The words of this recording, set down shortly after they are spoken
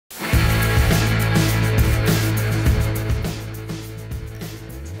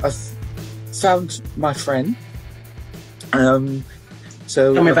found my friend.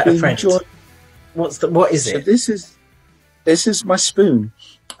 So tell me about a friend. What is so it? This is my spoon,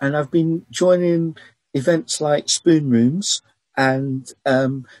 and I've been joining events like spoon rooms, and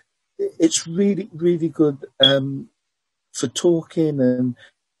it's really, really good for talking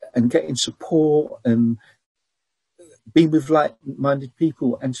and getting support and being with like-minded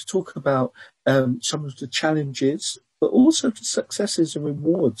people, and to talk about some of the challenges, but also the successes and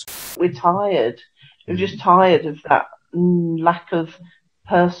rewards. We're tired. We're just tired of that lack of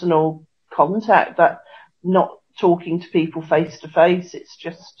personal contact, that not talking to people face to face. It's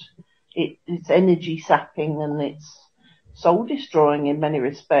just, it's energy sapping, and it's soul destroying in many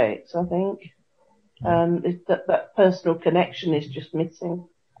respects, I think. That personal connection is just missing.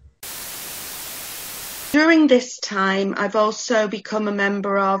 During this time, I've also become a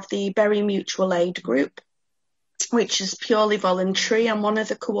member of the Bury Mutual Aid Group, which is purely voluntary. I'm one of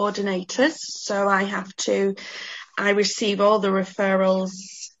the coordinators, so I receive all the referrals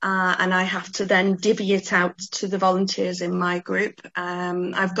and I have to then divvy it out to the volunteers in my group.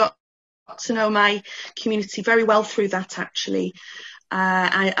 I've got to know my community very well through that, actually.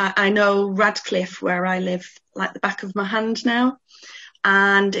 I know Radcliffe, where I live, like the back of my hand now.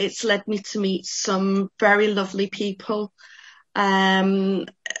 And it's led me to meet some very lovely people. During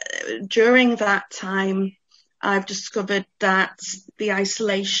that time, I've discovered that the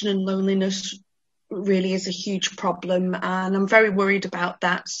isolation and loneliness really is a huge problem, and I'm very worried about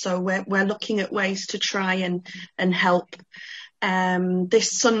that. So we're looking at ways to try and help.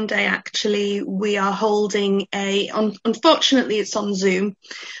 This Sunday, actually, we are holding unfortunately it's on Zoom,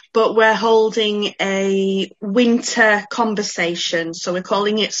 but we're holding a winter conversation. So we're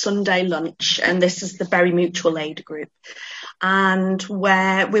calling it Sunday Lunch, and this is the Bury Mutual Aid Group. And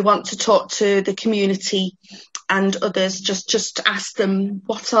where we want to talk to the community and others, just ask them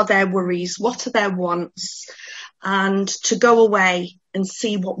what are their worries, what are their wants, and to go away and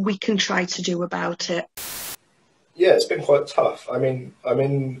see what we can try to do about it. Yeah, it's been quite tough. I mean, I'm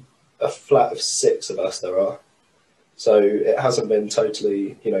in a flat of 6 of us there are. So it hasn't been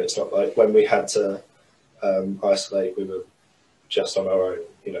totally, it's not like when we had to isolate, we were just on our own.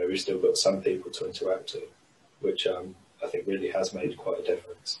 We've still got some people to interact with, which I think really has made quite a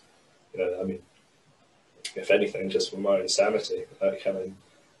difference. If anything, just for my own sanity, having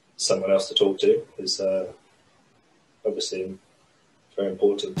someone else to talk to is obviously very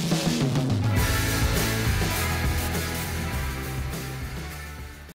important.